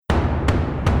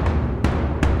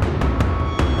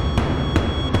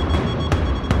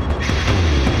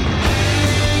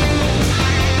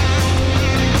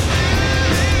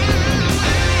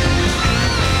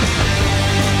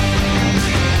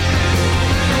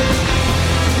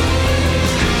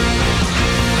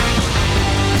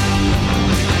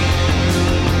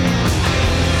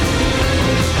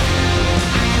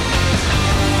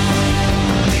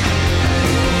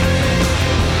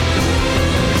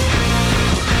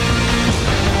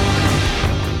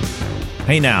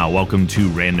Hey now, welcome to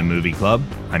Random Movie Club.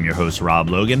 I'm your host, Rob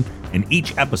Logan. In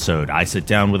each episode, I sit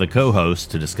down with a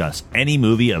co-host to discuss any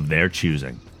movie of their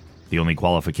choosing. The only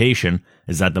qualification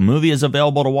is that the movie is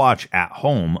available to watch at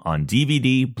home on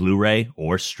DVD, Blu-ray,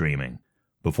 or streaming.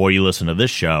 Before you listen to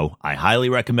this show, I highly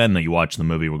recommend that you watch the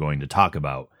movie we're going to talk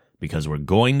about, because we're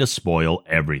going to spoil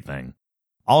everything.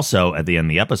 Also, at the end of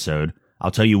the episode,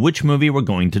 I'll tell you which movie we're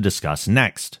going to discuss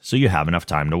next, so you have enough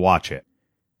time to watch it.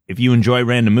 If you enjoy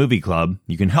Random Movie Club,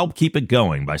 you can help keep it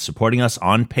going by supporting us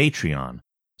on Patreon.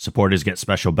 Supporters get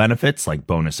special benefits like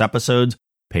bonus episodes,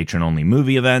 patron-only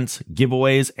movie events,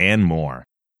 giveaways, and more.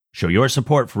 Show your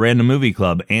support for Random Movie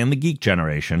Club and The Geek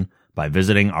Generation by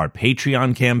visiting our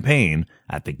Patreon campaign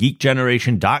at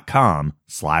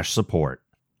thegeekgeneration.com/support.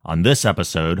 On this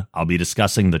episode, I'll be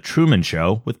discussing The Truman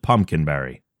Show with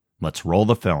Pumpkinberry. Let's roll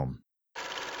the film.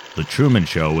 The Truman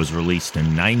Show was released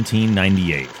in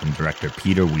 1998 from director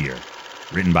Peter Weir.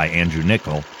 Written by Andrew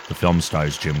Niccol, the film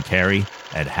stars Jim Carrey,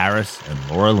 Ed Harris, and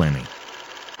Laura Linney.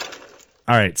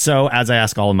 All right, so as I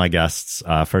ask all of my guests,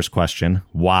 first question,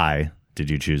 why did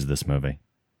you choose this movie?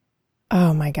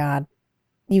 Oh my God.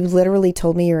 You literally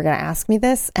told me you were going to ask me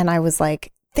this, and I was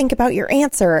like, think about your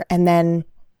answer, and then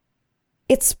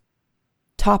it's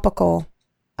topical.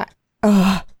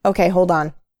 Okay, hold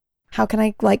on. How can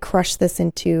I crush this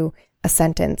into a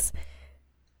sentence?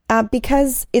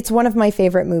 Because it's one of my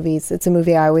favorite movies. It's a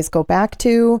movie I always go back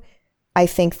to. I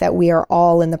think that we are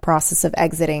all in the process of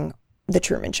exiting The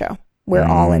Truman Show. We're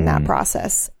all in that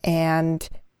process. And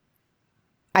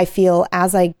I feel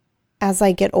as I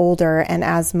get older and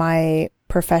as my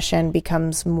profession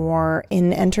becomes more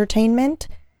in entertainment,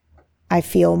 I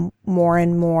feel more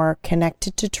and more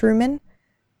connected to Truman.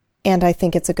 And I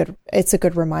think it's a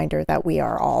good reminder that we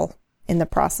are all in the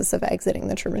process of exiting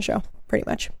The Truman Show, pretty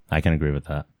much. I can agree with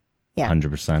that. Yeah.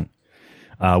 100%.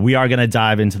 We are going to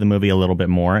dive into the movie a little bit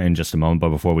more in just a moment, but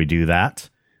before we do that,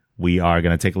 we are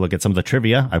going to take a look at some of the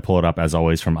trivia. I pull it up, as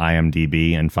always, from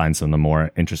IMDb and find some of the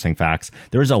more interesting facts.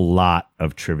 There is a lot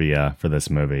of trivia for this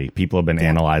movie. People have been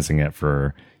analyzing it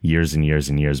for years and years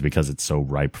and years because it's so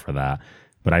ripe for that.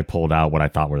 But I pulled out what I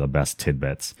thought were the best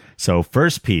tidbits. So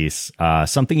first piece,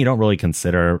 something you don't really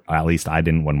consider, at least I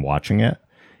didn't when watching it,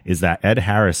 is that Ed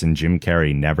Harris and Jim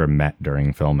Carrey never met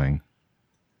during filming.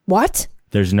 What?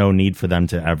 There's no need for them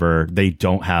to ever, they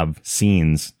don't have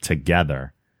scenes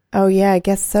together. Oh, yeah, I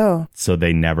guess so. So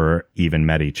they never even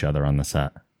met each other on the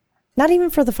set. Not even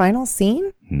for the final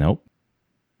scene? Nope.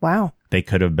 Wow. They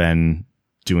could have been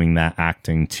doing that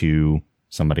acting to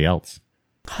somebody else.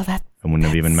 Oh, it wouldn't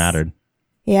have even mattered.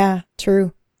 Yeah,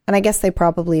 true. And I guess they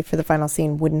probably, for the final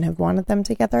scene, wouldn't have wanted them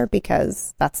together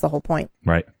because that's the whole point.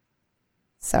 Right.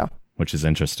 So. Which is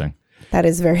interesting. That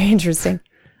is very interesting.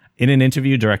 In an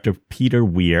interview, director Peter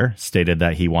Weir stated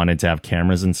that he wanted to have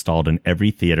cameras installed in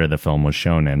every theater the film was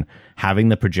shown in, having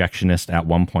the projectionist at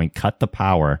one point cut the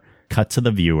power, cut to the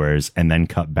viewers, and then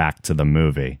cut back to the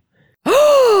movie.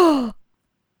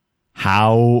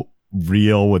 How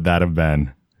real would that have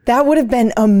been? That would have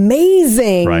been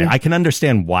amazing. Right. I can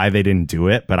understand why they didn't do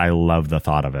it, but I love the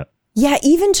thought of it. Yeah,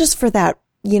 even just for that,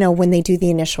 when they do the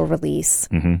initial release,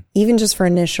 even just for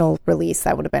initial release,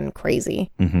 that would have been crazy.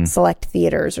 Select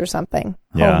theaters or something.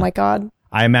 Yeah. Oh my God.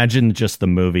 I imagine just the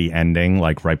movie ending,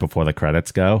 like right before the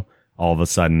credits go, all of a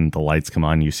sudden the lights come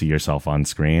on, you see yourself on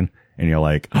screen, and you're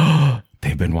like, oh,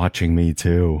 they've been watching me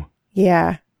too.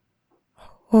 Yeah.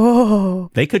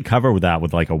 Oh. They could cover that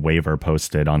with like a waiver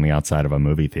posted on the outside of a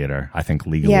movie theater, I think,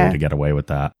 legally to get away with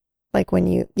that. Like when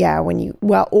you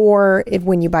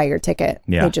buy your ticket,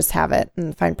 they just have it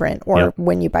in fine print. Or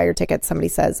when you buy your ticket, somebody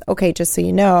says, okay, just so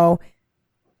you know,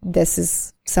 this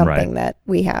is something that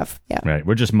we have. Yeah. Right.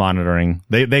 We're just monitoring.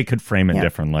 They could frame it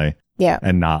differently. Yeah.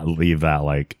 And not leave that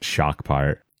like shock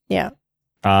part. Yeah.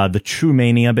 The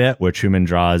Trumania bit, where Truman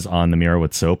draws on the mirror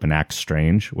with soap and acts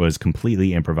strange, was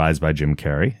completely improvised by Jim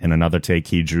Carrey. In another take,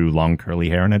 he drew long curly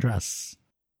hair and a dress.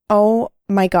 Oh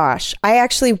my gosh. I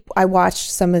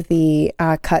watched some of the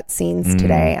cut scenes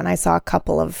today, and I saw a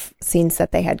couple of scenes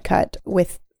that they had cut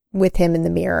with him in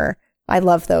the mirror. I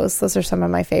love those. Those are some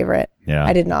of my favorite. Yeah.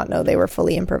 I did not know they were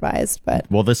fully improvised, but.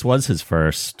 Well, this was his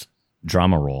first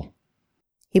drama role.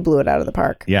 He blew it out of the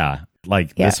park. Yeah.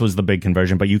 This was the big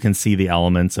conversion, but you can see the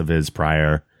elements of his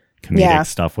prior comedic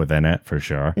stuff within it for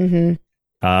sure.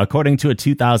 According to a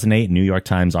 2008 New York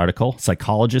Times article,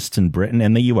 psychologists in Britain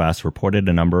and the U.S. reported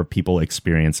a number of people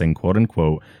experiencing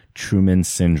quote-unquote Truman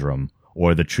syndrome,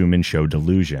 or the Truman Show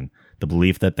delusion, the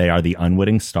belief that they are the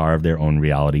unwitting star of their own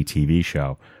reality TV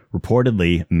show.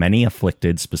 Reportedly, many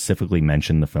afflicted specifically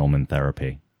mentioned the film in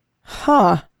therapy.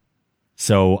 Huh.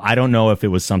 So I don't know if it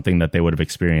was something that they would have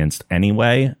experienced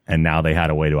anyway, and now they had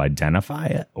a way to identify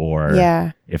it, or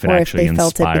if it actually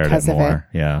inspired it more.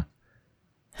 Yeah.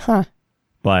 Huh.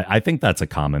 But I think that's a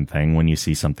common thing. When you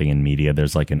see something in media,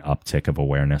 there's like an uptick of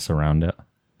awareness around it.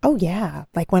 Oh, yeah.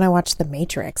 Like when I watched The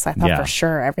Matrix, I thought for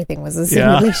sure everything was a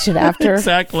simulation after.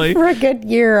 Exactly. For a good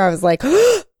year, I was like,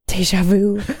 deja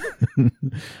vu.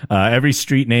 Every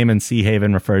street name in Sea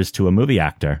Haven refers to a movie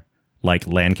actor, like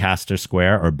Lancaster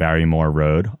Square or Barrymore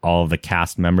Road. All of the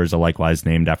cast members are likewise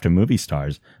named after movie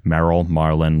stars: Meryl,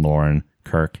 Marlon, Lauren,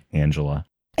 Kirk, Angela.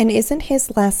 And isn't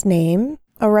his last name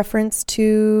a reference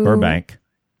to... Burbank.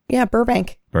 Yeah,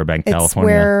 Burbank. Burbank, it's California.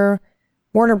 Where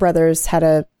Warner Brothers had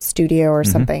a studio or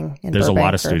something in There's Burbank, a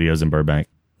lot of studios in Burbank.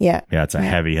 Yeah. Yeah, it's a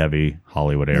heavy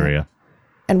Hollywood area.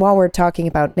 And while we're talking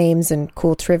about names and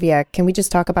cool trivia, can we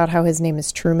just talk about how his name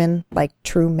is Truman? Like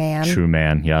True Man? True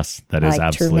Man, yes. That is like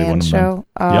absolutely Truman one of Show?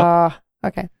 them.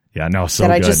 Okay. Yeah, no, so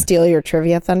Did good. I just steal your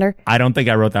trivia thunder? I don't think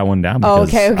I wrote that one down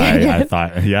because I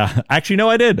thought, Actually, no,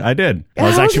 I did. That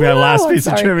was actually my last piece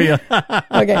of trivia.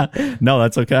 Okay. No,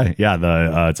 that's okay.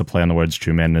 Yeah, it's a play on the words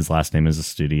Truman, and his last name is a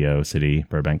Studio City,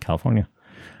 Burbank, California.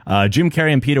 Jim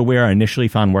Carrey and Peter Weir are initially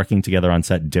found working together on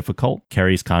set difficult.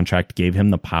 Carrey's contract gave him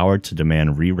the power to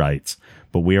demand rewrites,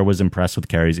 but Weir was impressed with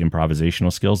Carrey's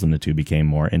improvisational skills, and the two became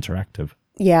more interactive.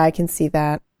 Yeah, I can see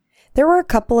that. There were a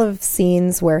couple of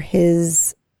scenes where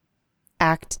his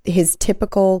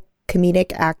typical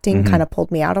comedic acting kind of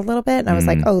pulled me out a little bit, and I was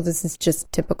like, oh, this is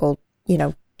just typical,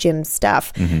 Jim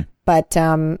stuff. But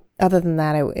other than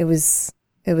that, it was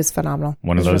phenomenal.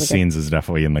 One of those scenes is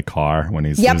definitely in the car when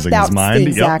he's losing his mind. That's the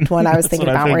exact one I was thinking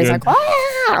about, where he's like,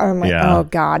 I'm like, oh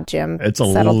God, Jim, it's a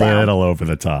little over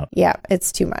the top. Yeah,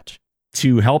 it's too much.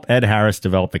 To help Ed Harris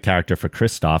develop the character for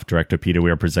Christoph, director Peter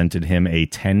Weir presented him a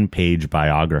 10-page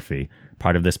biography.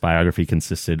 Part of this biography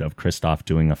consisted of Christoph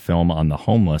doing a film on the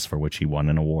homeless, for which he won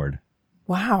an award.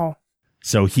 Wow.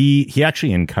 So he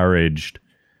actually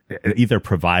either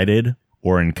provided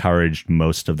or encouraged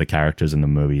most of the characters in the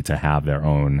movie to have their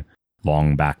own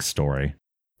long backstory.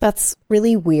 That's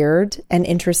really weird and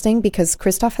interesting, because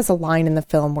Christoph has a line in the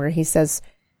film where he says,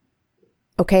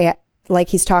 okay, like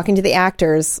he's talking to the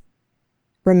actors,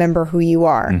 remember who you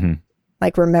are.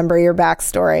 Like, remember your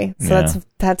backstory. So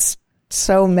that's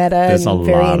so meta. There's and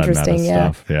very interesting. Of meta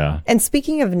stuff. Yeah. And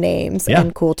speaking of names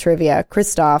and cool trivia,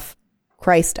 Christoph,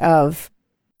 Christ of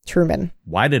Truman.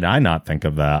 Why did I not think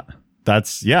of that?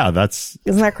 Isn't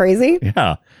that crazy?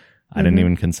 Yeah. I didn't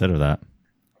even consider that.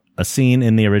 A scene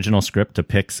in the original script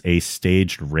depicts a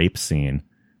staged rape scene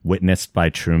witnessed by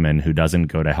Truman, who doesn't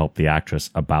go to help the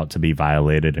actress about to be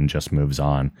violated and just moves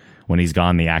on. When he's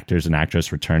gone, the actors and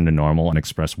actress return to normal and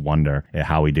express wonder at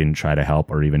how he didn't try to help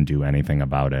or even do anything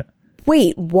about it.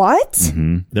 Wait, what?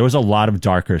 There was a lot of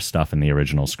darker stuff in the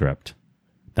original script.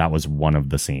 That was one of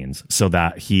the scenes. So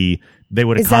that they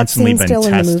would have constantly been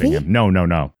testing him.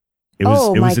 No. It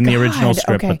was in the original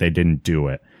script, but they didn't do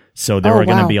it. So there were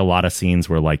going to be a lot of scenes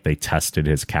where like they tested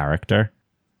his character.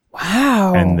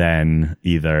 Wow. And then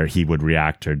either he would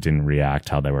react or didn't react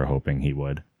how they were hoping he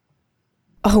would.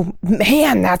 Oh,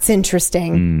 man, that's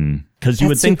interesting. Because you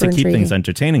would think to keep things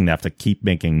entertaining, they have to keep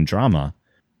making drama.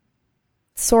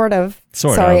 Sort of.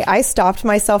 Sorry, I stopped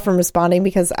myself from responding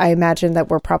because I imagine that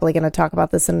we're probably going to talk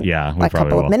about this in a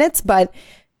couple of minutes. But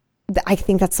I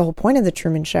think that's the whole point of the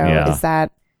Truman Show is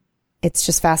that it's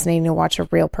just fascinating to watch a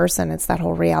real person. It's that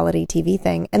whole reality TV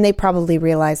thing. And they probably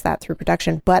realized that through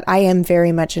production. But I am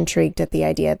very much intrigued at the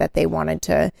idea that they wanted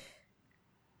to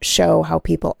show how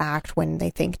people act when they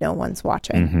think no one's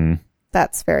watching.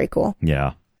 That's very cool.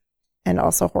 Yeah. And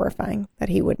also horrifying that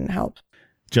he wouldn't help.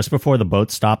 Just before the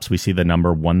boat stops, we see the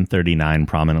number 139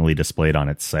 prominently displayed on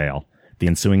its sail. The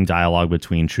ensuing dialogue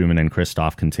between Truman and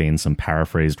Christoph contains some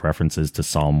paraphrased references to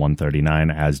Psalm 139,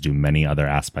 as do many other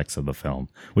aspects of the film,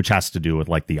 which has to do with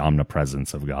like the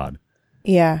omnipresence of God.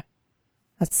 Yeah.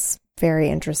 That's very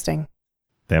interesting.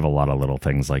 They have a lot of little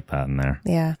things like that in there.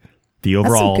 Yeah. The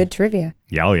overall, that's some good trivia.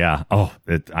 Yeah, oh yeah. Oh,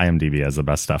 IMDb has the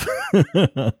best stuff.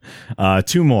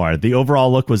 Two more. The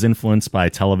overall look was influenced by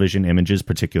television images,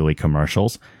 particularly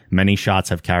commercials. Many shots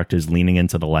have characters leaning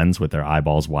into the lens with their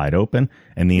eyeballs wide open,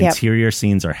 and the interior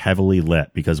scenes are heavily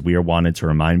lit because Weir wanted to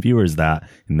remind viewers that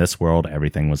in this world,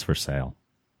 everything was for sale.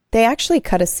 They actually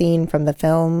cut a scene from the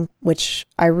film, which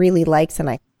I really liked, and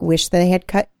I wish they had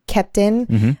kept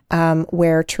in,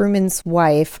 where Truman's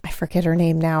wife, I forget her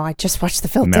name now, I just watched the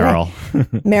film Meryl.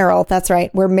 today. Meryl, that's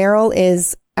right. Where Meryl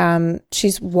is,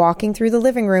 she's walking through the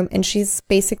living room and she's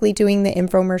basically doing the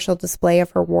infomercial display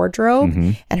of her wardrobe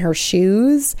and her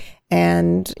shoes.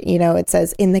 And, it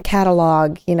says in the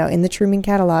catalog, in the Truman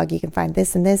catalog, you can find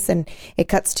this and this. And it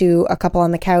cuts to a couple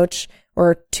on the couch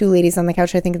or two ladies on the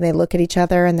couch, I think, and they look at each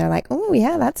other and they're like, oh,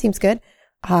 yeah, that seems good.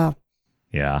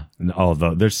 Yeah.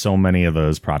 There's so many of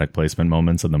those product placement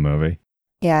moments in the movie.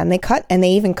 Yeah. And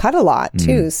they even cut a lot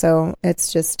too. So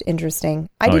it's just interesting.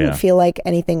 I didn't feel like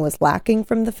anything was lacking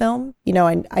from the film.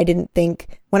 I didn't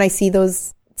think when I see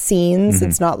those scenes,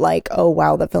 it's not like, oh,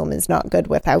 wow, the film is not good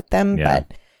without them. Yeah.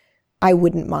 But I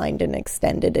wouldn't mind an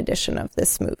extended edition of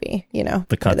this movie,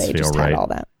 The cuts they feel just right. had all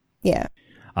that. Yeah.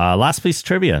 Last piece of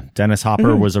trivia. Dennis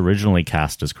Hopper was originally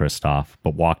cast as Kristoff,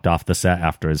 but walked off the set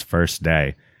after his first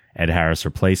day. Ed Harris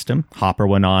replaced him. Hopper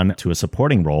went on to a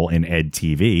supporting role in Ed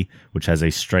TV, which has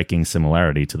a striking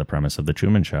similarity to the premise of The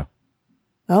Truman Show.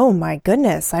 Oh, my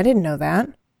goodness. I didn't know that.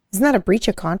 Isn't that a breach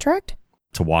of contract?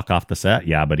 To walk off the set?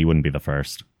 Yeah, but he wouldn't be the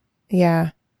first.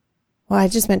 Yeah. Well, I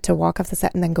just meant to walk off the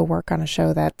set and then go work on a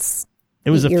show that's... It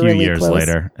was a few years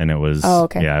later, and it was... Oh,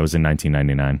 okay. Yeah, it was in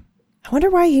 1999. I wonder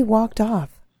why he walked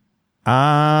off.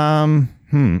 I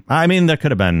mean, there could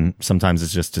have been... Sometimes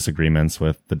it's just disagreements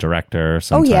with the director.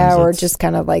 Sometimes or just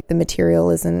kind of like the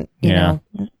material isn't, you know...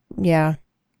 Yeah.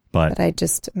 But I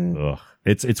just...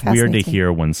 It's weird to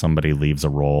hear when somebody leaves a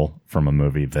role from a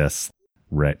movie this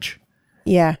rich.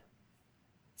 Yeah.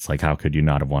 It's like, how could you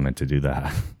not have wanted to do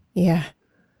that? Yeah.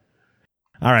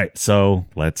 All right, so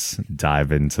let's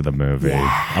dive into the movie.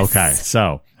 Yes. Okay,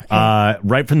 so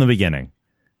right from the beginning,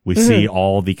 we see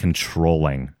all the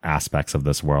controlling aspects of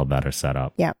this world that are set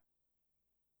up. Yeah.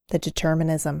 The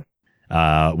determinism.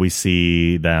 We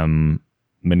see them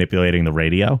manipulating the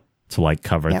radio to like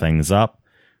cover things up.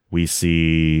 We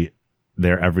see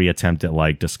their every attempt at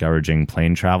like discouraging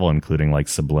plane travel, including like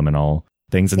subliminal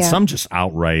things, and some just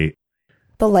outright.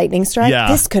 The lightning strike? Yeah.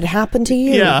 This could happen to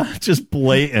you. Yeah, just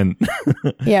blatant.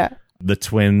 Yeah. The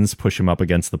twins push him up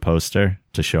against the poster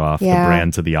to show off the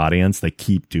brand to the audience. They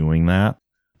keep doing that.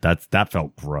 That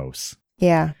felt gross.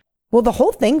 Yeah. Well, the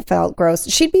whole thing felt gross.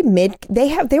 She'd be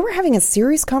they were having a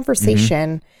serious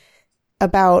conversation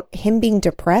about him being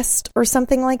depressed or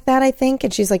something like that, I think.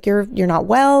 And she's like, you're not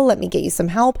well. Let me get you some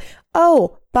help.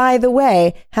 Oh, by the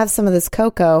way, have some of this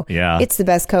cocoa. Yeah. It's the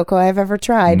best cocoa I've ever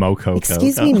tried. Mococo.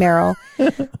 Excuse me, Meryl.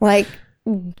 Like,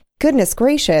 goodness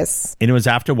gracious. And it was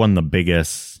after one of the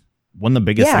biggest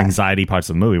anxiety parts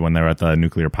of the movie when they were at the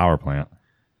nuclear power plant.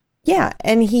 Yeah.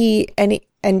 And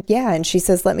and she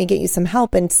says, let me get you some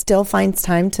help, and still finds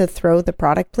time to throw the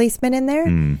product placement in there.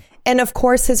 And of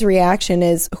course his reaction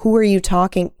is, who are you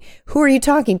talking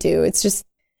to? It's just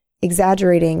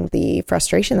exaggerating the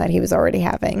frustration that he was already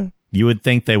having. You would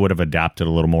think they would have adapted a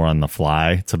little more on the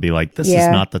fly to be like, this is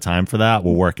not the time for that.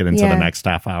 We'll work it into the next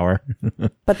half hour.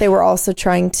 But they were also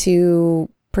trying to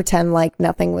pretend like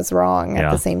nothing was wrong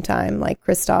at the same time. Like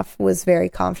Kristoff was very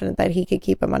confident that he could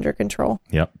keep him under control.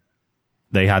 Yep.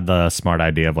 They had the smart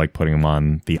idea of like putting him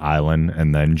on the island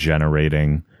and then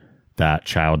generating that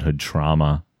childhood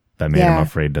trauma that made him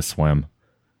afraid to swim.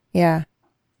 Yeah.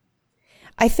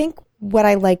 I think what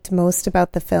I liked most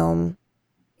about the film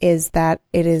is that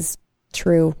it is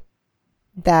true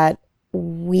that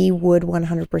we would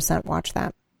 100% watch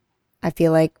that. I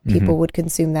feel like people would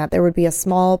consume that. There would be a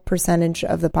small percentage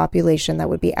of the population that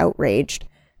would be outraged,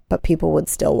 but people would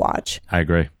still watch. I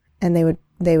agree. And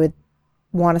they would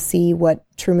want to see what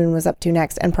Truman was up to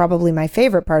next. And probably my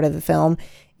favorite part of the film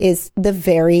is the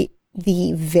very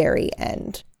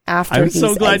end. I'm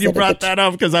so glad you brought that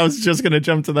up, because I was just going to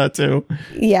jump to that too.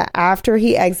 Yeah, after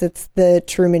he exits the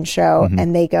Truman Show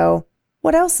and they go,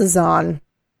 what else is on?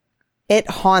 It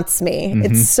haunts me.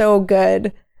 It's so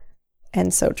good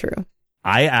and so true.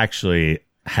 I actually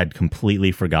had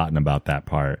completely forgotten about that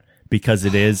part, because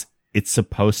it's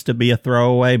supposed to be a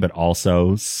throwaway, but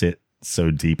also sit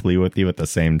so deeply with you at the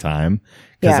same time,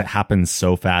 because it happens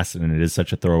so fast and it is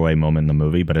such a throwaway moment in the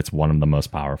movie, but it's one of the most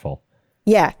powerful.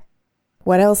 Yeah.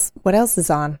 What else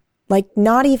is on? Like,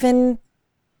 not even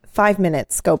 5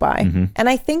 minutes go by. And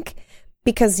I think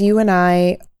because you and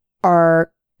I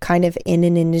are kind of in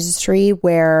an industry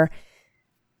where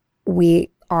we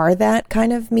are that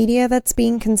kind of media that's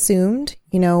being consumed,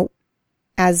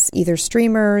 as either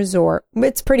streamers, or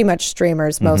it's pretty much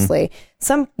streamers mostly.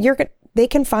 They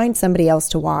can find somebody else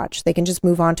to watch. They can just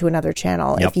move on to another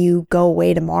channel. If you go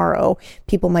away tomorrow,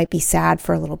 people might be sad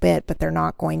for a little bit, but they're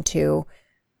not going to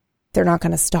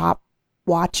stop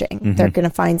watching. They're going to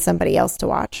find somebody else to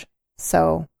watch.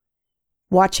 So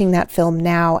watching that film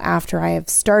now, after I have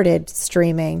started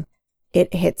streaming,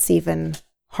 it hits even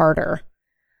harder.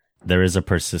 There is a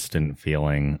persistent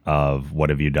feeling of, what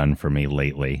have you done for me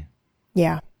lately?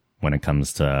 Yeah. When it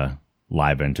comes to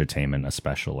live entertainment,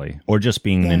 especially, or just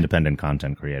being an independent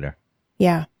content creator.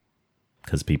 Yeah.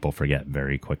 Because people forget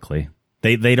very quickly.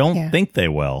 They don't think they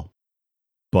will,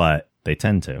 but they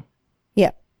tend to.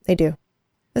 Yeah, they do.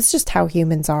 That's just how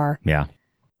humans are. Yeah.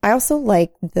 I also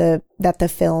like that the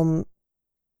film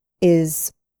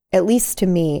is, at least to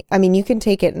me, I mean, you can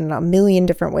take it in a million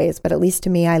different ways, but at least to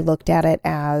me, I looked at it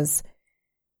as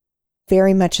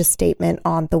very much a statement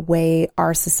on the way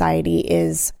our society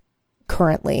is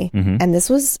currently. Mm-hmm. And this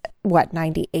was,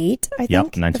 98, I think?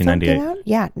 Yep, 1998.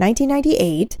 Yeah,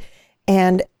 1998.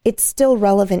 And it's still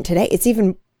relevant today. It's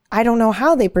even, I don't know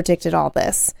how they predicted all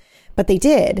this, but they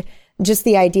did. Just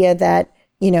the idea that,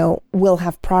 we'll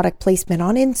have product placement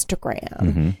on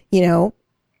Instagram,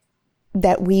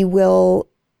 that we will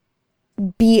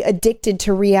be addicted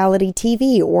to reality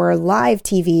TV or live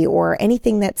TV or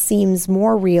anything that seems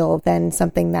more real than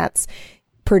something that's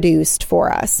produced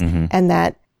for us. Mm-hmm. And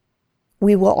that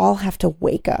we will all have to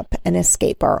wake up and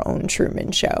escape our own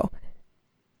Truman Show.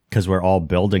 Because we're all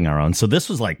building our own. So this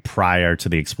was like prior to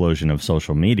the explosion of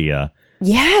social media.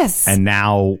 Yes. And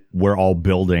now we're all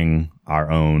building our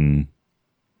own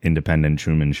independent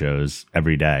Truman shows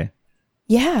every day.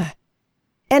 Yeah.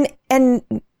 And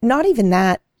not even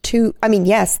that too. I mean,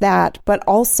 yes, that, but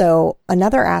also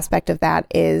another aspect of that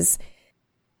is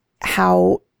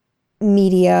how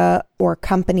media or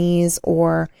companies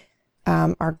or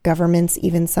our governments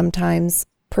even sometimes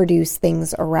produce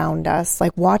things around us.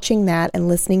 Like watching that and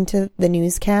listening to the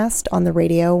newscast on the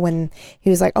radio when he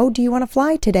was like, "Oh, do you want to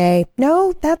fly today?"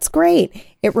 "No, that's great."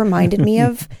 It reminded me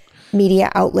of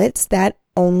media outlets that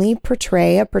only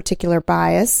portray a particular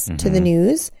bias to the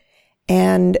news,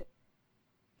 and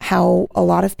how a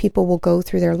lot of people will go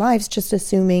through their lives just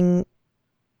assuming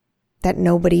that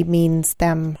nobody means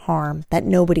them harm, that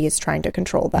nobody is trying to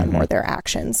control them or their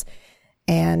actions.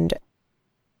 And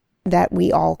that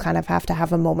we all kind of have to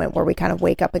have a moment where we kind of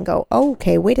wake up and go, "Oh,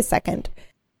 okay, wait a second."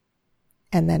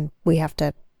 And then we have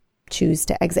to choose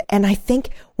to exit. And I think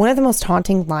one of the most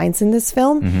haunting lines in this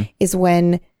film is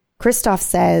when Christoph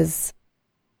says,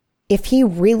 if he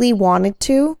really wanted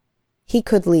to, he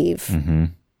could leave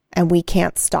and we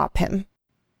can't stop him.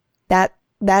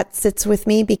 That sits with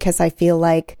me because I feel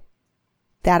like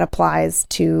that applies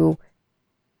to,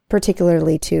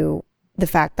 particularly to the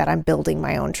fact that I'm building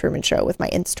my own Truman Show with my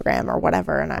Instagram or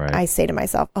whatever. And I say to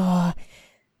myself, "Oh,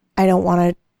 I don't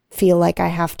want to feel like I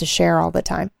have to share all the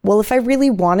time." Well, if I really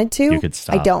wanted to, you could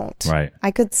stop. I don't. Right.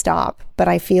 I could stop, but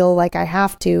I feel like I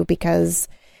have to because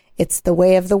it's the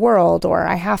way of the world, or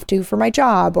I have to for my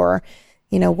job, or,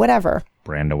 whatever.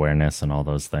 Brand awareness and all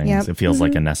those things. Yep. It feels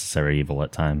like a necessary evil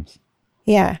at times.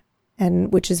 Yeah.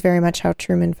 And which is very much how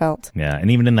Truman felt. Yeah.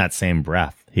 And even in that same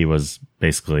breath, he was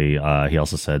basically, he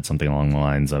also said something along the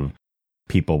lines of,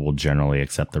 people will generally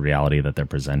accept the reality that they're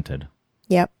presented.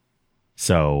 Yep.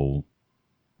 So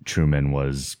Truman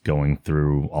was going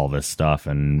through all this stuff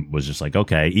and was just like,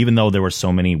 okay, even though there were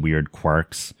so many weird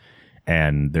quirks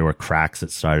and there were cracks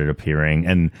that started appearing,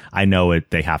 and I know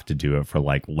they have to do it for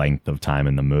like length of time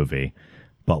in the movie,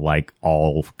 but like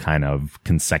all kind of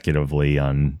consecutively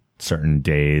on certain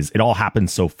days. It all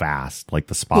happens so fast, like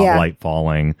the spotlight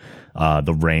falling,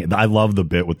 the rain. I love the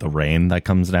bit with the rain that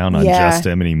comes down on just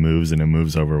him, and he moves and it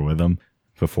moves over with him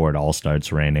before it all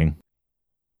starts raining.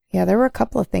 Yeah, there were a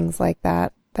couple of things like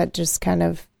that just kind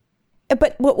of,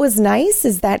 but what was nice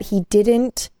is that he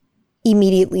didn't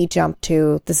immediately jump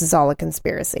to, this is all a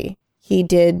conspiracy. He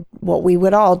did what we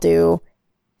would all do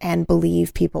and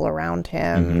believe people around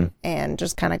him and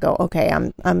just kind of go, okay,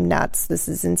 I'm nuts. This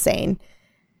is insane.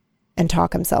 And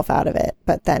talk himself out of it.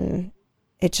 But then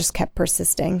it just kept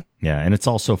persisting. Yeah. And it's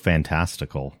also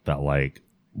fantastical that, like,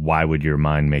 why would your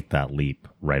mind make that leap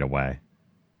right away?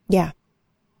 Yeah.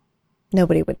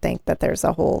 Nobody would think that there's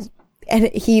a whole, and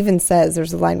he even says,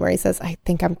 there's a line where he says, "I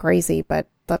think I'm crazy, but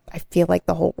I feel like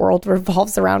the whole world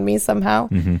revolves around me somehow,"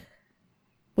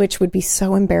 which would be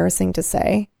so embarrassing to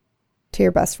say to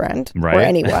your best friend or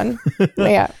anyone.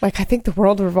 Yeah. Like, I think the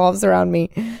world revolves around me.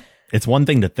 It's one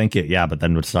thing to think it, but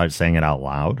then to start saying it out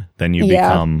loud, then you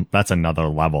become, that's another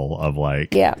level of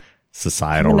like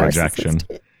societal rejection.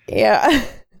 Yeah.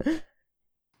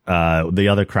 The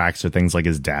other cracks are things like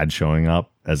his dad showing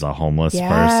up as a homeless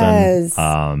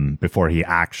person. Before he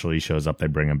actually shows up, they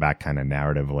bring him back kind of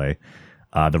narratively.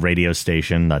 The radio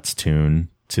station that's tuned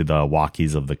to the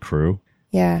walkies of the crew.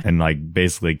 Yeah. And like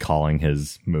basically calling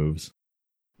his moves.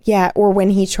 Yeah. Or when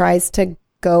he tries to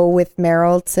go with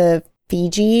Meryl to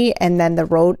Fiji and then the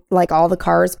road, like all the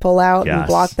cars pull out and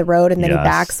block the road, and then he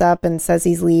backs up and says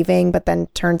he's leaving, but then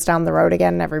turns down the road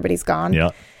again and everybody's gone.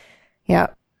 Yeah. Yeah.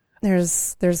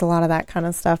 There's a lot of that kind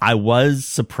of stuff. I was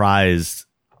surprised,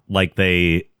 like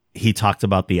he talked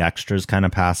about the extras kind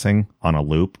of passing on a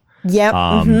loop. Yep.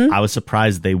 I was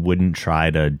surprised they wouldn't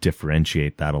try to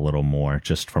differentiate that a little more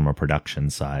just from a production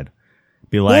side.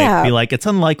 Be like, it's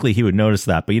unlikely he would notice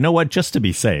that, but you know what? Just to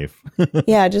be safe.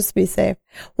 Yeah, just to be safe.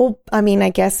 Well, I mean, I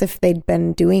guess if they'd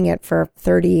been doing it for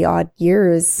 30 odd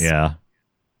years, yeah,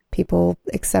 people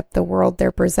accept the world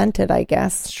they're presented, I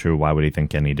guess. It's true. Why would he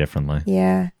think any differently?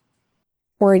 Yeah.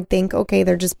 Or he'd think, okay,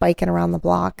 they're just biking around the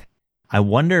block. I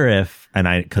wonder if,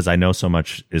 because I know so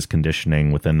much is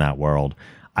conditioning within that world,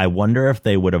 I wonder if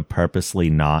they would have purposely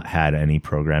not had any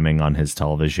programming on his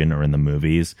television or in the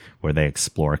movies where they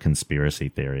explore conspiracy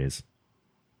theories.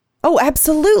 Oh,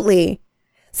 absolutely.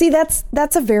 See, that's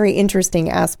a very interesting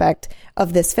aspect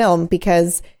of this film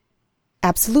because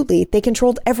absolutely, they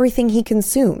controlled everything he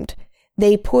consumed.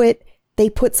 They put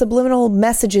subliminal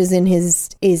messages in his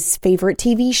favorite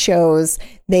TV shows.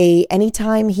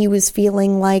 Anytime he was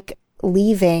feeling like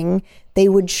leaving, they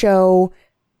would show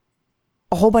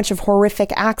a whole bunch of horrific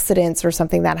accidents or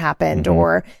something that happened,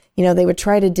 or, they would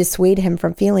try to dissuade him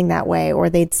from feeling that way, or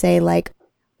they'd say like,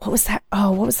 what was that?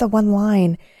 Oh, what was the one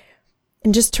line?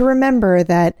 And just to remember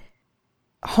that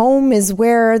home is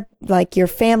where like your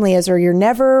family is, or you're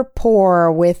never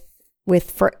poor with your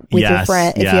friend, if you have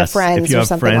friends or something like that. If you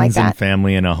have friends and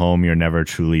family in a home, you're never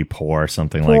truly poor,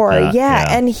 something like that. Yeah.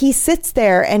 And he sits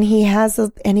there and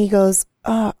he goes,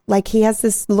 like he has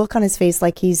this look on his face,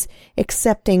 like he's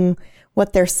accepting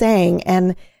what they're saying.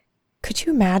 And could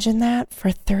you imagine that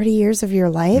for 30 years of your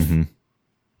life?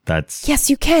 Yes,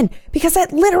 you can, because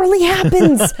that literally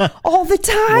happens all the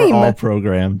time. We're all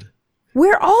programmed.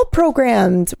 We're all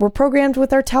programmed. We're programmed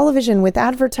with our television, with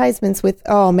advertisements, with,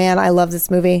 oh man, I love this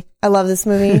movie.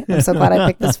 I'm so glad I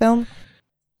picked this film.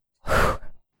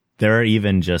 There are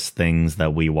even just things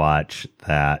that we watch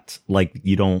that like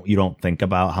you don't think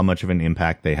about how much of an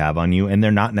impact they have on you, and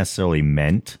they're not necessarily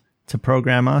meant to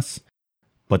program us,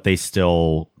 but they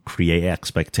still create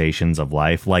expectations of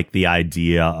life, like the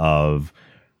idea of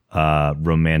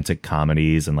romantic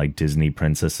comedies and like Disney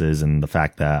princesses, and the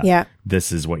fact that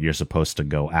this is what you're supposed to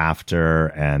go after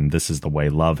and this is the way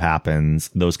love happens.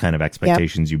 Those kind of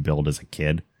expectations you build as a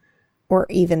kid. Or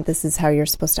even this is how you're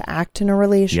supposed to act in a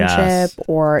relationship,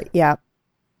 or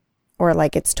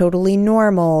like it's totally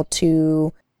normal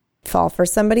to fall for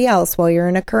somebody else while you're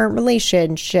in a current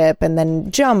relationship and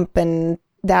then jump, and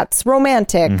that's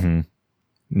romantic.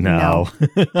 No.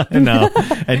 No.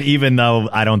 And even though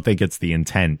I don't think it's the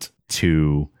intent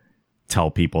to tell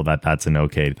people that that's an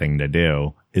okay thing to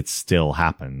do, it still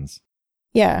happens.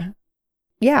 Yeah.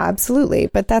 Yeah, absolutely.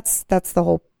 But that's the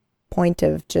whole point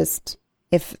of just,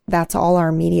 if that's all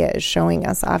our media is showing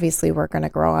us, obviously we're going to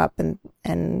grow up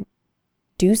and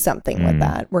do something with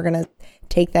that. We're going to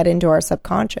take that into our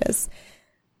subconscious.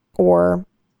 Or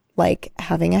like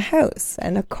having a house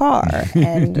and a car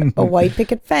and a white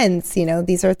picket fence.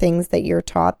 These are things that you're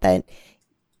taught that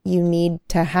you need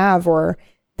to have, or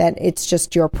that it's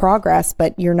just your progress,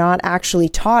 but you're not actually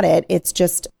taught it. It's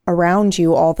just around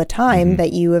you all the time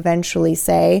that you eventually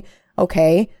say,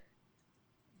 okay,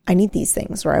 I need these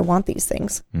things, or I want these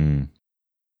things. One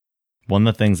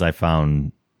of the things I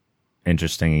found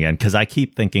interesting, again, because I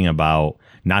keep thinking about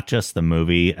not just the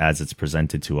movie as it's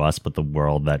presented to us, but the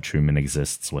world that Truman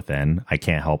exists within. I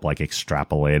can't help like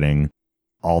extrapolating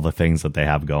all the things that they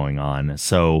have going on.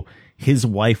 So his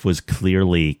wife was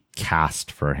clearly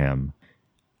cast for him.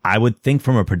 I would think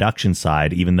from a production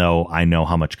side, even though I know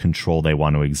how much control they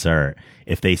want to exert,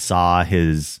 if they saw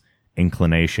his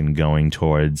inclination going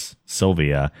towards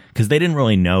Sylvia, because they didn't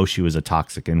really know she was a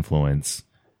toxic influence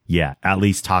yet, at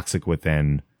least toxic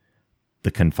within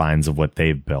the confines of what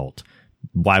they've built.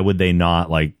 Why would they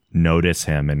not like notice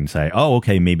him and say, oh,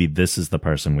 okay, maybe this is the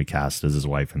person we cast as his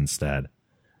wife instead?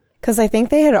 Because I think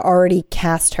they had already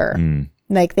cast her.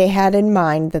 Like they had in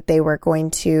mind that they were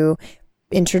going to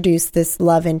introduce this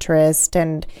love interest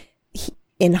and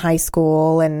in high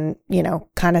school, and,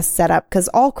 kind of set up, because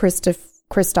all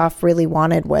Christoph really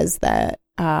wanted was the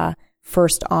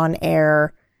first on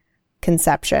air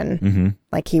conception.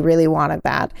 Like he really wanted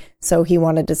that. So he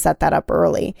wanted to set that up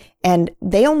early. And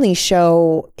they only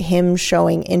show him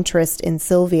showing interest in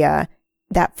Sylvia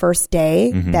that first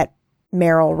day that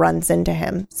Meryl runs into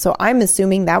him. So I'm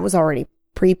assuming that was already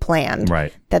pre-planned,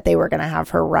 right, that they were going to have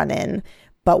her run in.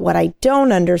 But what I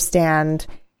don't understand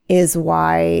is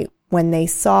why, when they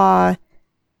saw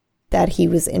that he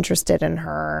was interested in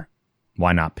her,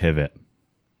 why not pivot?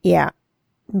 Yeah.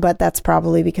 But that's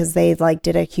probably because they like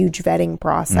did a huge vetting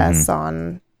process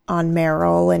on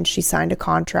Meryl, and she signed a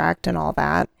contract and all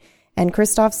that. And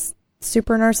Christoph's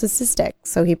super narcissistic,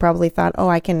 so he probably thought, oh,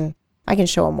 I can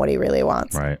show him what he really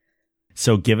wants. Right.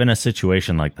 So given a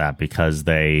situation like that, because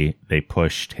they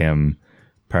pushed him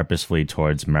purposefully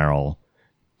towards Meryl,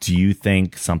 do you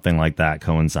think something like that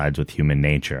coincides with human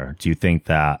nature? Do you think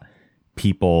that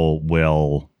people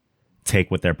will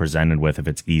take what they're presented with if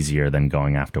it's easier than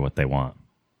going after what they want?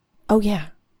 Oh, yeah,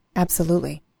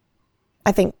 absolutely.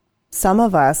 I think some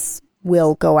of us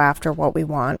will go after what we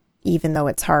want, even though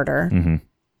it's harder. Mm-hmm.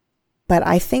 But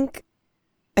I think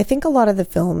a lot of the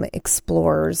film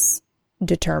explores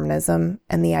determinism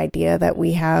and the idea that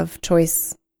we have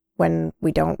choice when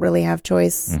we don't really have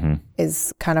choice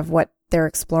is kind of what they're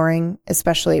exploring,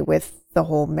 especially with the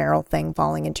whole Meryl thing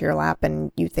falling into your lap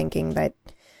and you thinking that,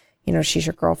 you know, she's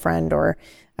your girlfriend or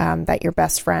that your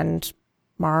best friend,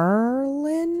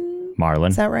 Marlon?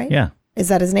 Is that right? Yeah. Is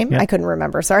that his name? Yeah. I couldn't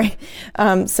remember. Sorry.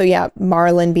 So yeah,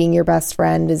 Marlon being your best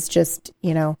friend is just,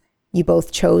 you know, you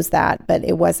both chose that, but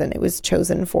it wasn't. It was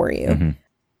chosen for you. Mm-hmm.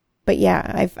 But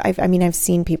yeah, I've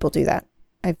seen people do that.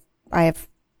 I have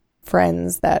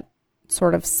friends that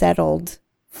sort of settled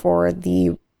for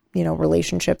the, you know,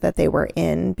 relationship that they were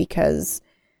in because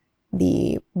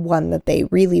the one that they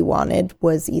really wanted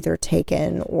was either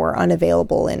taken or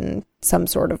unavailable in some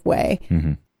sort of way.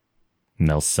 Mm-hmm. And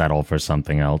they'll settle for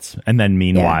something else. And then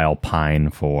meanwhile,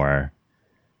 pine for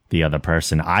the other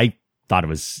person. I thought it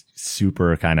was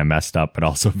super kind of messed up, but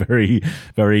also very,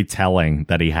 very telling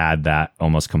that he had that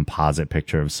almost composite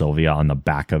picture of Sylvia on the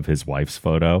back of his wife's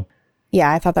photo.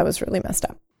 Yeah, I thought that was really messed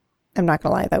up. I'm not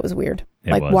gonna lie, that was weird.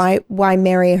 It was. Why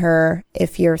marry her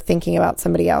if you're thinking about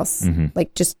somebody else? Mm-hmm.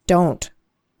 Like, just don't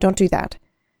do that.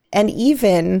 And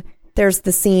even there's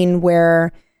the scene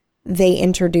where they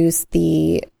introduce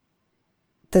the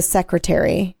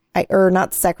secretary,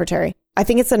 not secretary. I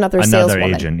think it's another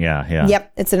saleswoman. Agent, yeah.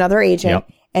 Yep, it's another agent,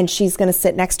 Yep. and she's going to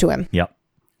sit next to him. Yep.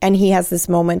 And he has this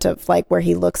moment of like where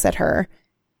he looks at her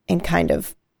and kind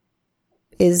of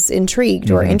is intrigued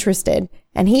or interested,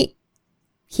 and he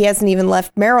hasn't even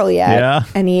left Meryl yet, Yeah.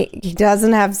 and he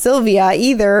doesn't have Sylvia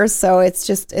either. So it's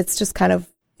just kind of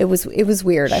it was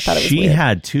weird. I thought it was weird. She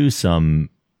had too some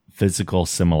physical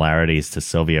similarities to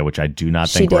Sylvia, which I do not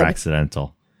think were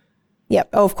accidental. Yep.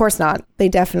 Oh, of course not. They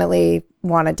definitely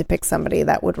wanted to pick somebody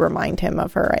that would remind him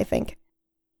of her, I think.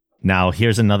 Now,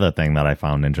 here's another thing that I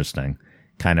found interesting,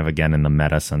 kind of again in the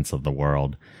meta sense of the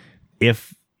world.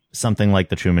 If something like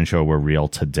The Truman Show were real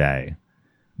today,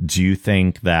 do you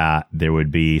think that there would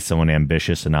be someone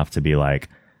ambitious enough to be like,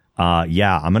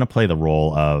 yeah, I'm going to play the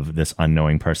role of this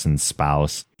unknowing person's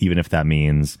spouse, even if that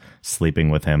means sleeping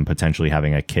with him, potentially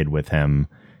having a kid with him,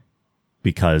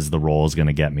 because the role is going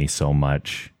to get me so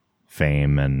much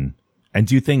fame? And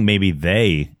do you think maybe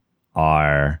they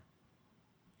are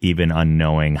even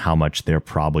unknowing how much they're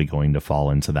probably going to fall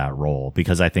into that role?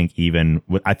 Because I think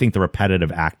the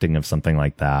repetitive acting of something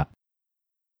like that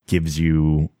gives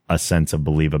you a sense of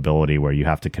believability where you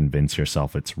have to convince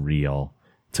yourself it's real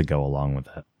to go along with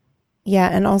it. Yeah,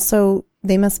 and also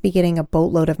they must be getting a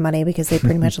boatload of money because they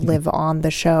pretty much live on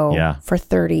the show for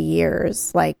 30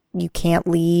 years. Like, you can't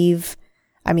leave.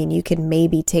 I mean, you can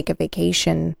maybe take a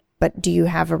vacation, but do you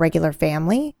have a regular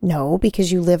family? No,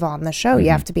 because you live on the show.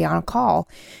 You have to be on call,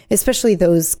 especially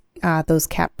those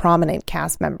prominent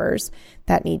cast members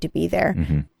that need to be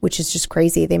there, which is just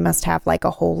crazy. They must have like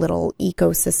a whole little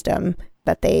ecosystem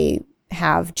that they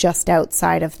have just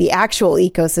outside of the actual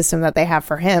ecosystem that they have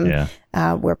for him,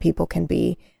 where people can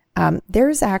be.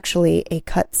 There's actually a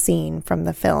cut scene from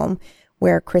the film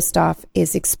where Christoph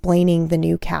is explaining the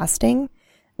new casting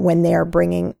when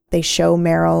they show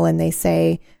Meryl and they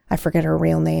say, I forget her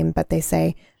real name, but they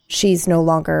say she's no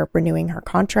longer renewing her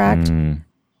contract.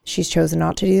 She's chosen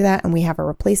not to do that. And we have a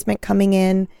replacement coming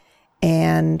in.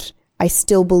 And I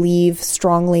still believe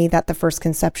strongly that the first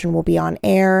conception will be on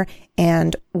air.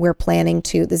 And we're planning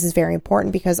to, this is very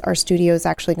important because our studio is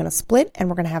actually going to split and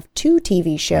we're going to have 2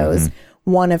 TV shows,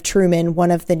 one of Truman,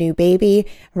 one of the new baby.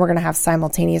 And we're going to have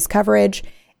simultaneous coverage.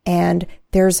 And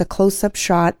there's a close-up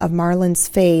shot of Marlon's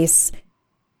face.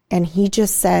 And he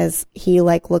just says, he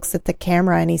like looks at the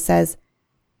camera and he says,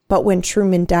 but when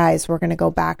Truman dies, we're going to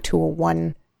go back to a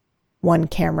one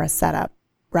camera setup,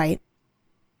 right?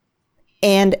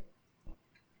 And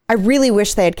I really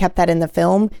wish they had kept that in the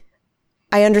film.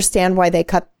 I understand why they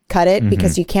cut it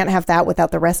because you can't have that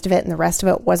without the rest of it, and the rest of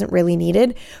it wasn't really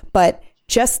needed. But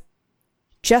just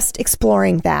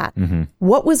exploring that,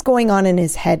 what was going on in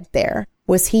his head there?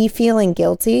 Was he feeling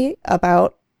guilty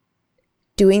about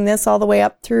doing this all the way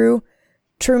up through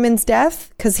Truman's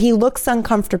death? Because he looks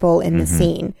uncomfortable in the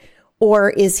scene. Or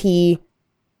is he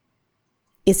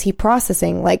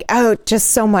processing like, oh,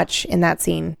 just so much in that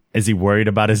scene? Is he worried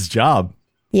about his job?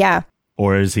 Yeah.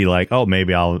 Or is he like, oh,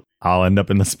 maybe I'll end up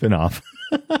in the spinoff?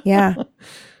 Yeah.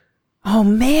 Oh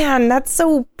man, that's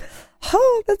so,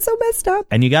 Oh, that's so messed up.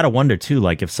 And you got to wonder too,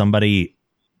 like if somebody,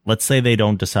 let's say they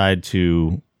don't decide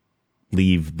to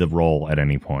leave the role at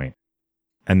any point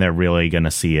and they're really going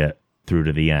to see it through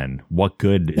to the end. What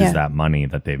good is that money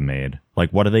that they've made? Like,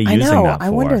 what are they using that for? I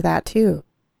wonder that too.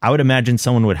 I would imagine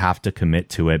someone would have to commit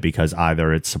to it because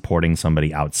either it's supporting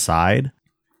somebody outside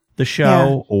the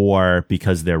show or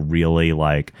because they're really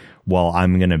like, well,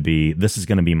 this is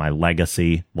going to be my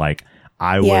legacy. Like,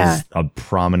 I was a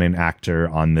prominent actor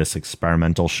on this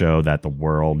experimental show that the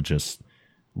world just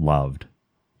loved.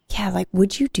 Yeah, like,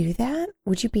 would you do that?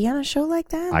 Would you be on a show like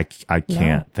that? I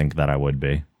can't think that I would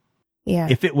be. Yeah.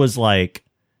 If it was like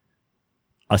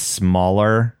a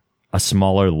smaller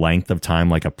length of time,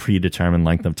 like a predetermined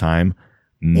length of time,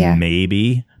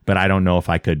 maybe, but I don't know if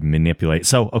I could manipulate.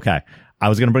 So, okay, I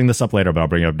was going to bring this up later, but I'll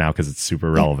bring it up now because it's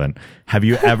super relevant. Have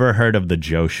you ever heard of the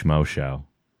Joe Schmo Show?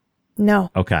 No.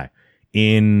 Okay.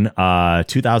 In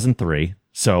 2003,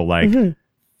 so like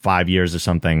 5 years or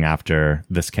something after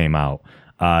this came out,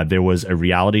 there was a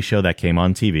reality show that came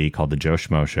on TV called the Joe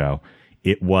Schmo Show.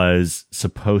 It was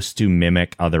supposed to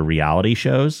mimic other reality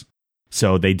shows.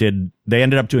 So they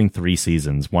ended up doing 3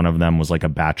 seasons. One of them was like a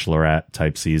bachelorette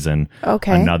type season.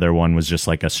 Okay. Another one was just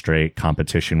like a straight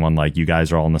competition one. Like you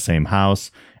guys are all in the same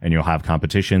house and you'll have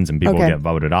competitions and people get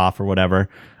voted off or whatever.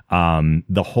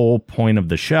 The whole point of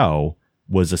the show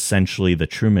was essentially the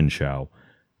Truman Show.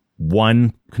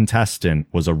 One contestant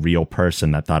was a real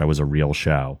person that thought it was a real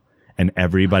show and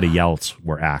everybody else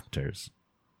were actors.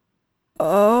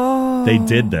 Oh. They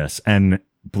did this. And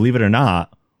believe it or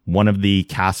not, one of the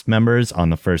cast members on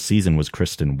the first season was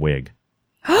Kristen Wiig.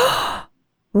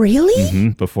 Really? Mm-hmm,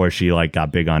 before she like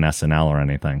got big on SNL or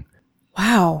anything.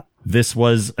 Wow. This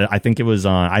was, I think it was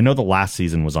on, I know the last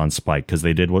season was on Spike because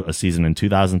they did a season in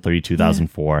 2003,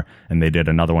 2004, and they did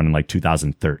another one in like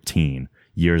 2013,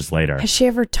 years later. Has she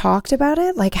ever talked about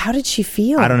it? Like, how did she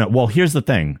feel? I don't know. Well, here's the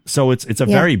thing. So it's a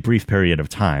very brief period of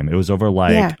time. It was over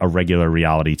like a regular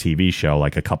reality TV show,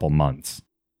 like a couple months.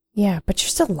 Yeah, but you're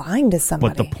still lying to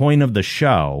somebody. But the point of the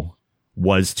show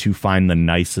was to find the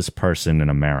nicest person in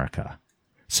America.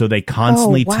 So they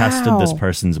constantly tested this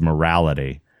person's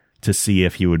morality to see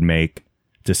if he would make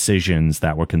decisions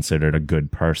that were considered a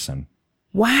good person.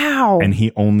 Wow. And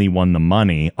he only won the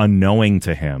money, unknowing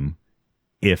to him,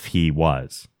 if he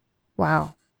was.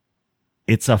 Wow.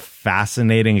 It's a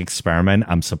fascinating experiment.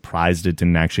 I'm surprised it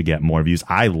didn't actually get more views.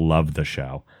 I love the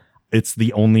show. It's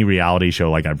the only reality show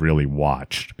like I've really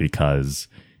watched because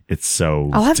it's so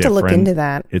I'll have different. to look into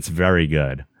that. It's very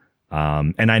good.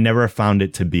 And I never found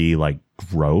it to be like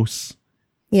gross.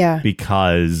 Yeah.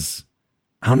 Because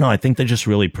I don't know. I think they just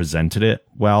really presented it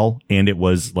well. And it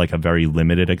was like a very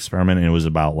limited experiment. And it was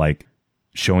about like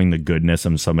showing the goodness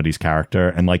of somebody's character.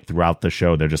 And like throughout the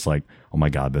show, they're just like, oh my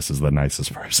God, this is the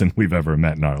nicest person we've ever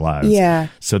met in our lives. Yeah.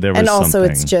 So there was and also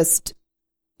something. It's just,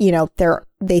 you know,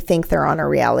 they think they're on a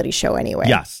reality show anyway.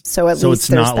 Yes. So at least it's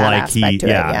there's not that like aspect to it.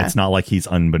 Yeah. It's not like he's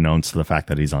unbeknownst to the fact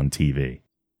that he's on TV.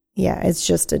 Yeah. It's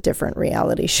just a different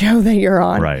reality show that you're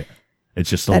on. Right. It's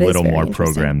just a little more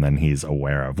programmed than he's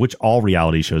aware of, which all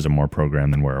reality shows are more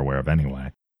programmed than we're aware of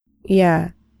anyway.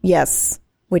 Yeah. Yes.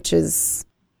 Which is,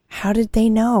 how did they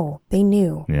know? They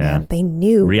knew. Yeah. Man, they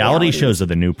knew. Reality shows are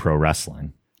the new pro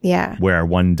wrestling. Yeah. Where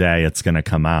one day it's going to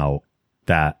come out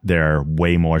that they're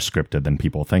way more scripted than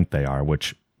people think they are,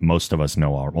 which most of us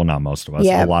know. Well, not most of us.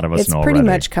 A lot of us know already. It's pretty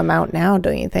much come out now,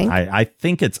 don't you think? I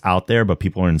think it's out there, but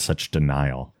people are in such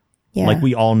denial. Yeah. Like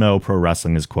we all know pro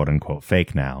wrestling is quote unquote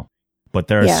fake now. But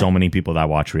there are so many people that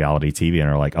watch reality TV and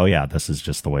are like, oh yeah, this is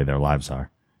just the way their lives are.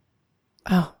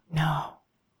 Oh, no.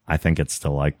 I think it's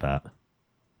still like that.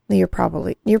 You're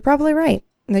probably right.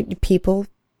 That people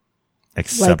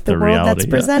accept like the world reality that's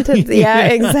presented. Yeah,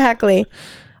 exactly.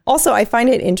 Also, I find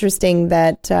it interesting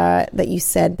that that you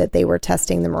said that they were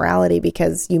testing the morality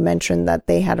because you mentioned that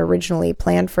they had originally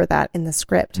planned for that in the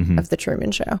script of the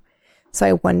Truman Show. So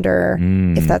I wonder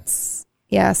if that's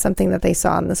something that they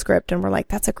saw in the script and were like,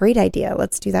 that's a great idea.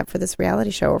 Let's do that for this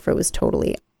reality show, or if it was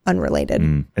totally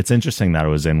unrelated. It's interesting that it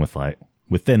was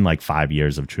within 5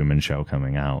 years of Truman Show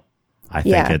coming out. I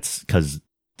think it's because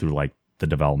through like the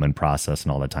development process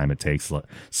and all the time it takes,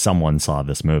 someone saw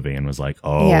this movie and was like,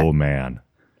 oh man.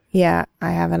 Yeah,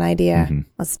 I have an idea.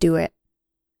 Let's do it.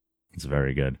 It's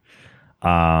very good.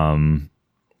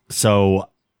 So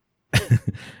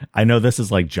I know this is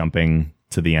like jumping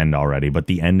to the end already, but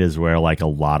the end is where like a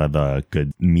lot of the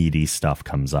good meaty stuff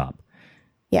comes up.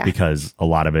 Yeah. Because a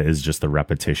lot of it is just the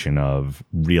repetition of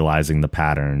realizing the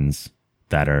patterns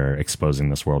that are exposing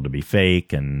this world to be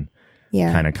fake and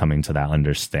kind of coming to that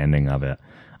understanding of it.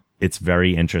 It's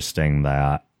very interesting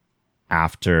that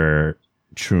after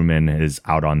Truman is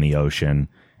out on the ocean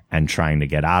and trying to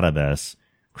get out of this,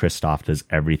 Christoph does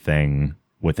everything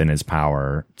within his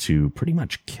power to pretty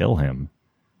much kill him.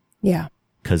 Yeah.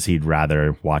 Because he'd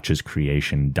rather watch his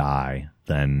creation die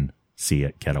than see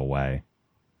it get away.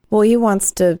 Well, he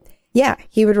wants to,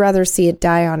 he would rather see it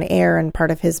die on air and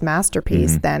part of his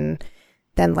masterpiece than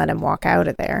let him walk out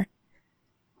of there.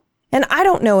 And I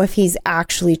don't know if he's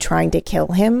actually trying to kill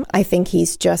him. I think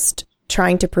he's just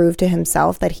trying to prove to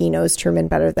himself that he knows Truman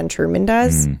better than Truman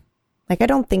does. Like, I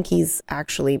don't think he's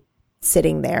actually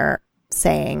sitting there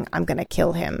saying, I'm going to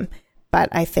kill him. But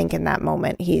I think in that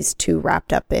moment, he's too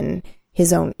wrapped up in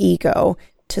his own ego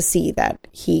to see that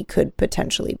he could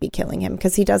potentially be killing him.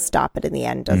 Because he does stop it in the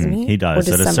end, doesn't he? He does.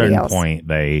 At a certain point,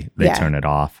 they turn it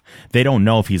off. They don't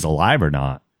know if he's alive or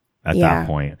not at that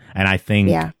point. And I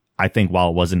think while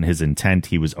it wasn't his intent,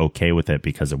 he was okay with it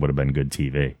because it would have been good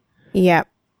TV. Yeah,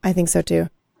 I think so too.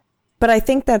 But I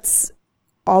think that's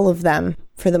all of them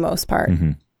for the most part.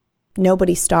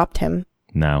 Nobody stopped him.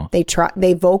 No.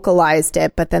 They vocalized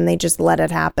it, but then they just let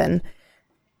it happen.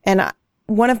 And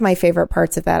one of my favorite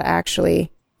parts of that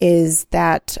actually is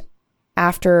that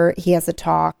after he has a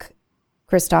talk,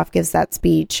 Christoph gives that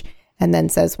speech and then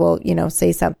says, well,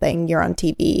 say something, you're on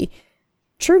TV.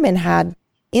 Truman had,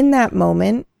 in that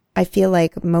moment, I feel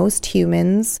like most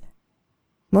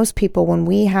people, when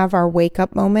we have our wake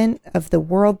up moment of the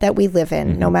world that we live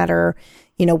in, no matter,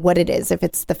 what it is, if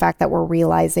it's the fact that we're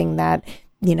realizing that,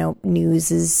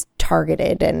 news is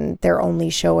targeted and they're only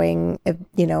showing,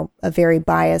 a very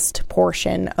biased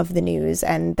portion of the news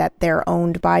and that they're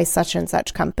owned by such and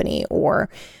such company, or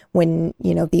when,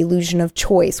 the illusion of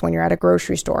choice, when you're at a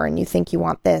grocery store and you think you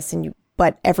want this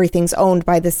but everything's owned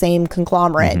by the same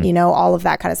conglomerate, all of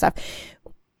that kind of stuff.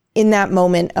 In that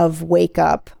moment of wake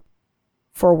up,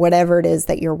 for whatever it is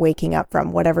that you're waking up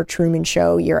from, whatever Truman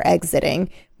show you're exiting,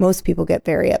 most people get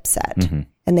very upset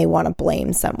and they want to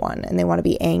blame someone and they want to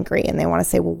be angry and they want to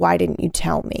say, well, why didn't you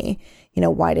tell me?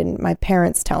 Why didn't my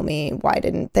parents tell me? Why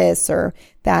didn't this or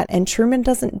that? And Truman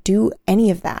doesn't do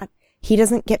any of that. He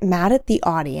doesn't get mad at the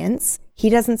audience. He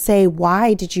doesn't say,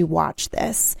 why did you watch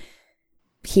this?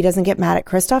 He doesn't get mad at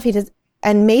Christoph.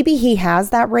 And maybe he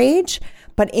has that rage,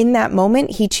 but in that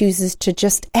moment, he chooses to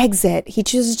just exit. He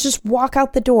chooses to just walk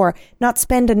out the door, not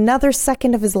spend another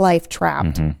second of his life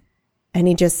trapped. And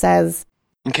he just says,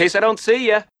 in case I don't see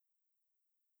ya,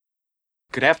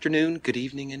 good afternoon, good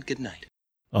evening, and good night.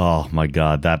 Oh my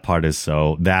God, that part is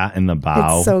that and the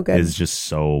bow is just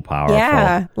so powerful.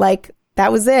 Yeah, like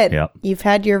that was it. Yep. You've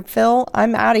had your fill.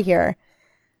 I'm out of here.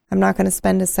 I'm not going to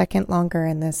spend a second longer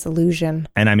in this illusion.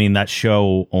 And I mean, that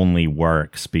show only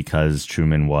works because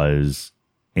Truman was,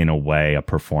 in a way, a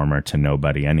performer to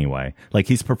nobody anyway. Like,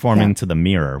 he's performing to the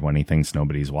mirror when he thinks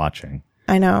nobody's watching.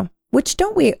 I know. Which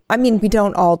we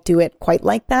don't all do it quite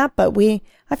like that, but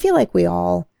I feel like we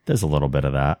all. There's a little bit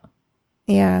of that.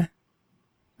 Yeah.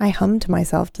 I hum to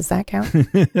myself. Does that count?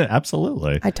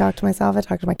 Absolutely. I talk to myself. I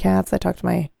talk to my cats. I talk to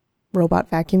my robot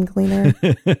vacuum cleaner.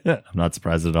 I'm not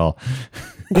surprised at all.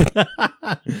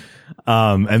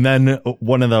 And then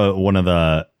one of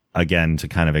the again, to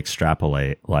kind of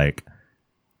extrapolate, like,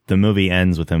 the movie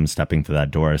ends with him stepping through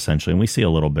that door essentially, and we see a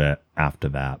little bit after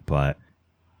that, but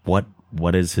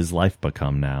what is his life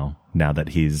become now that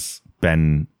he's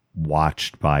been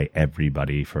watched by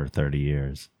everybody for 30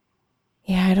 years?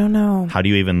 Yeah, I don't know. How do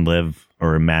you even live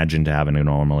or imagine to have a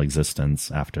normal existence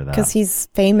after that? Because he's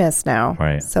famous now.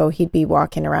 Right. So he'd be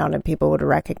walking around and people would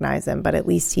recognize him, but at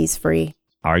least he's free.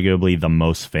 Arguably the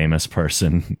most famous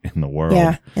person in the world.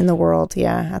 Yeah, in the world.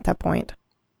 Yeah, at that point.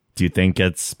 Do you think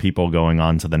it's people going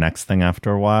on to the next thing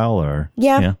after a while, or?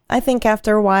 Yeah, I think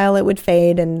after a while it would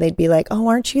fade and they'd be like, oh,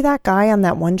 aren't you that guy on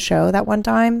that one show that one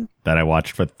time? That I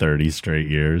watched for 30 straight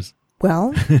years.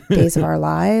 Well, Days of Our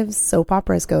Lives, soap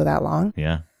operas go that long.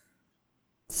 Yeah.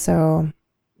 So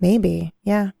maybe,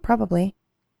 yeah, probably.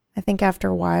 I think after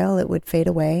a while it would fade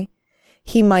away.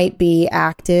 He might be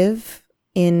active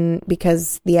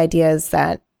because the idea is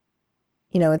that,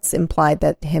 it's implied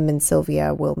that him and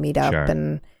Sylvia will meet up.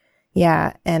 Sure.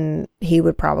 And he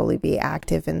would probably be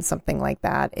active in something like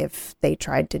that. If they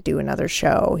tried to do another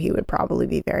show, he would probably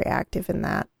be very active in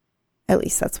that. At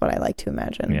least that's what I like to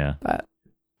imagine. Yeah. But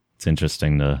it's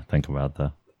interesting to think about,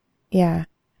 though. Yeah.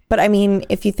 But I mean,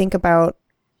 if you think about,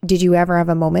 did you ever have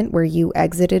a moment where you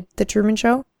exited the Truman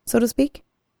Show, so to speak?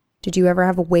 Did you ever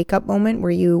have a wake up moment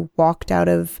where you walked out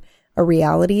of a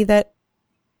reality that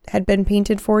had been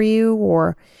painted for you,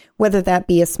 or whether that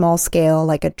be a small scale,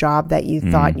 like a job that you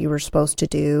thought you were supposed to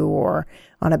do, or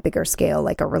on a bigger scale,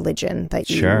 like a religion that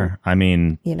you... Sure. I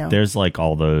mean, there's like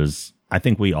all those... I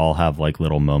think we all have like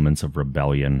little moments of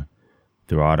rebellion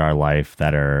throughout our life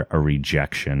that are a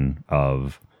rejection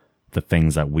of the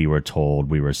things that we were told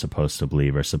we were supposed to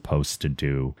believe or supposed to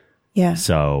do. Yeah.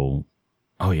 So,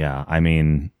 oh yeah, I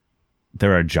mean,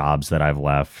 there are jobs that I've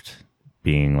left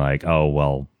being like, oh,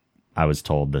 well, I was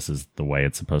told this is the way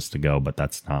it's supposed to go, but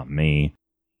that's not me.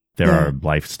 There are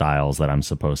lifestyles that I'm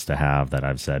supposed to have that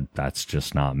I've said, that's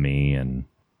just not me. And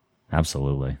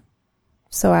absolutely.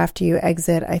 So after you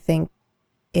exit, I think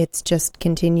it's just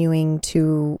continuing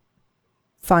to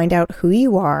find out who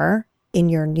you are in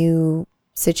your new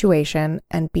situation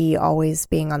and be always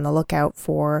being on the lookout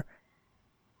for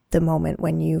the moment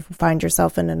when you find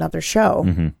yourself in another show.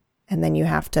 Mm-hmm. And then you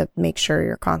have to make sure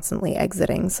you're constantly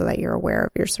exiting so that you're aware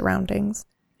of your surroundings.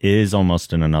 It is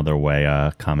almost in another way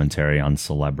a commentary on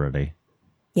celebrity.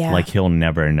 Yeah. Like he'll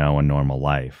never know a normal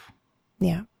life.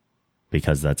 Yeah.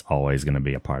 Because that's always going to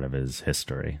be a part of his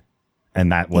history.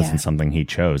 And that wasn't something he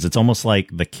chose. It's almost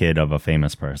like the kid of a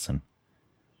famous person.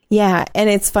 Yeah. And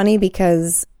it's funny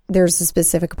because there's a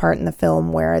specific part in the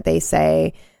film where they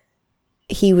say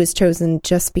he was chosen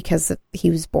just because he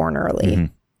was born early. Mm-hmm.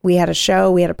 We had a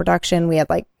show, we had a production, we had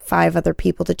like 5 other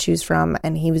people to choose from,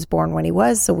 and he was born when he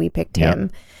was, so we picked him.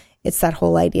 It's that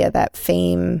whole idea that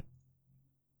fame,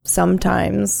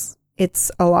 sometimes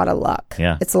it's a lot of luck.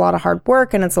 Yeah. It's a lot of hard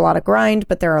work and it's a lot of grind,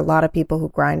 but there are a lot of people who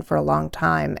grind for a long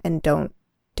time and don't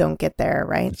get there,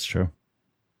 right? It's true.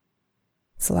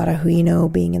 It's a lot of who you know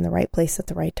being in the right place at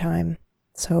the right time.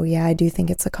 So yeah, I do think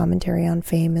it's a commentary on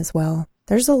fame as well.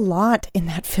 There's a lot in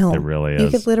that film. It really is. You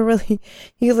could literally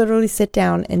sit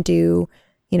down and do,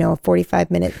 a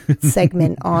 45-minute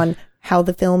segment on how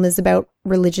the film is about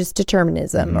religious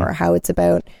determinism or how it's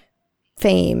about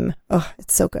fame. Oh,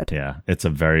 it's so good. Yeah, it's a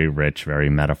very rich, very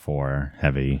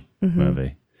metaphor-heavy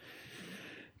movie.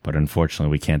 But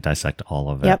unfortunately, we can't dissect all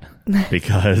of it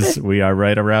because we are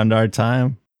right around our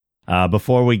time.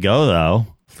 Before we go, though,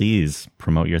 please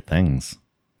promote your things.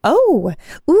 Oh,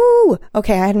 ooh,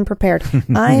 okay, I hadn't prepared.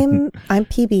 I'm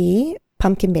PB,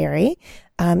 Pumpkinberry.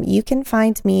 You can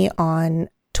find me on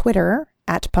Twitter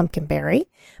at Pumpkinberry.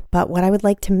 But what I would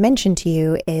like to mention to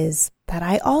you is that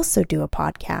I also do a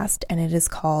podcast, and it is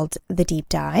called The Deep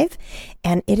Dive.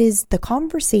 And it is the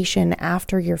conversation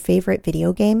after your favorite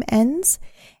video game ends.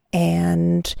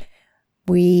 And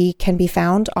we can be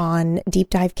found on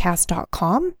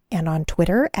deepdivecast.com and on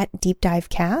Twitter at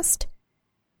deepdivecast.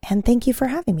 And thank you for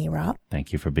having me, Rob.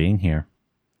 Thank you for being here.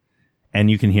 And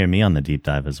you can hear me on the deep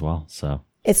dive as well. So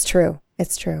it's true.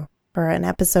 It's true. For an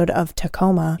episode of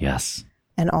Tacoma. Yes.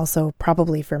 And also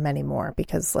probably for many more,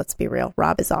 because let's be real,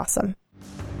 Rob is awesome.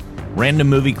 Random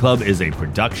Movie Club is a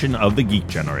production of The Geek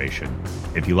Generation.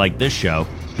 If you like this show,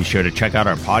 be sure to check out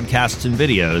our podcasts and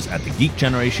videos at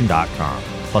thegeekgeneration.com,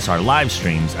 plus our live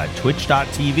streams at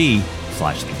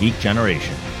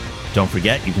twitch.tv/thegeekgeneration. Don't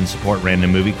forget, you can support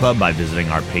Random Movie Club by visiting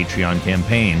our Patreon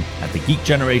campaign at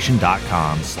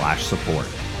thegeekgeneration.com/support.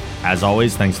 As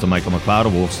always, thanks to Michael McLeod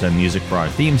of Wolfsten Music for our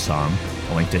theme song.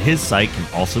 A link to his site can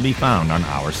also be found on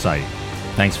our site.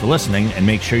 Thanks for listening, and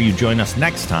make sure you join us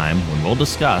next time when we'll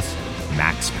discuss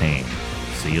Max Payne.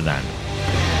 See you then.